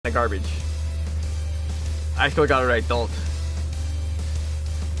of garbage. I still got it right, don't.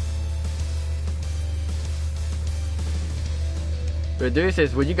 Vidui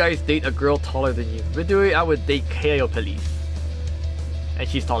says, would you guys date a girl taller than you? Vidui, I would date KO Police. And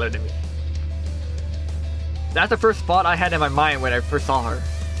she's taller than me. That's the first thought I had in my mind when I first saw her.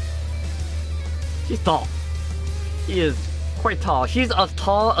 She's tall. She is quite tall. She's as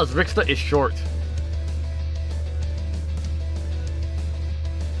tall as Rickster is short.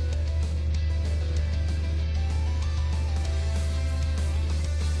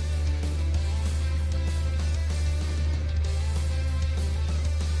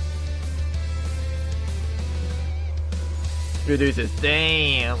 Reduces.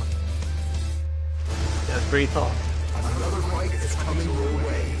 Damn. That's pretty tall. Another fight is coming your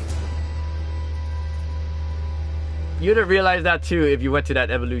way. You'd have realized that too if you went to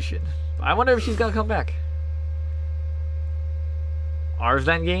that evolution. I wonder if she's gonna come back.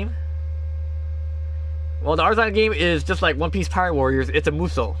 Arslan game? Well, the Arslan game is just like One Piece Power Warriors. It's a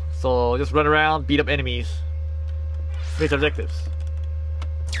Muso. So just run around, beat up enemies. Make objectives.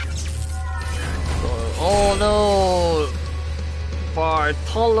 Oh no!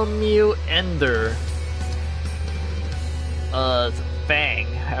 Bartholomew Ender.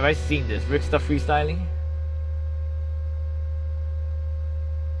 F.A.N.G. Have I seen this? Rick stuff freestyling?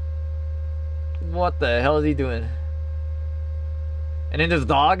 What the hell is he doing? And then this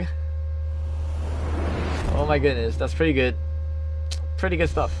dog? Oh my goodness, that's pretty good. Pretty good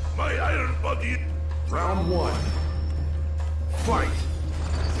stuff. My iron body. Round one. Fight.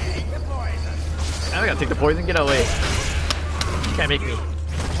 I gotta take the poison, get away. You can't make me.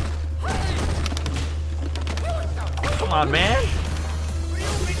 Come on, man.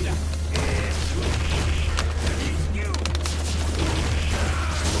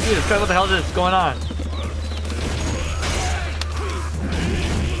 Jesus Christ, what the hell is this going on?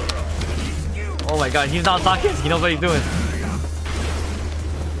 Oh my god, he's not talking. He knows what he's doing.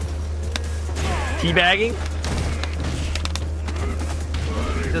 Teabagging?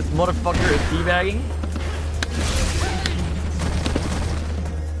 This motherfucker is teabagging?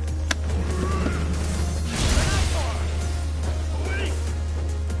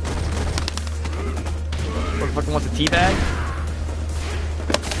 Motherfucker wants a teabag?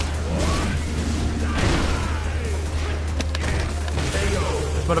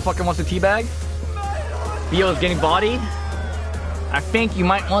 This motherfucker wants a teabag? BeeL is getting bodied? I think you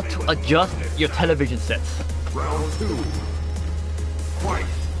might want to adjust your television sets. Round two. Fight.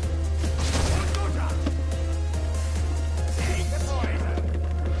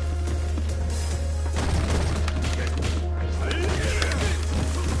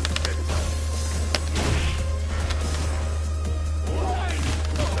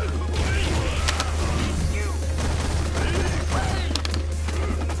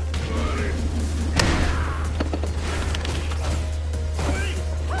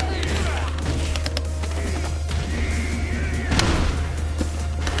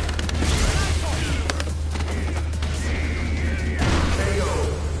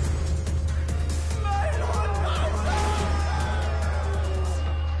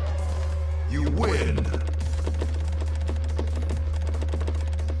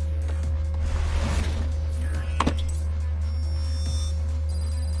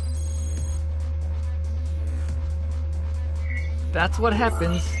 That's what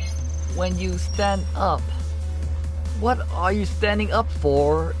happens when you stand up. What are you standing up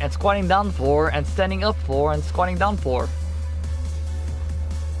for and squatting down for and standing up for and squatting down for?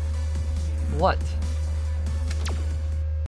 What?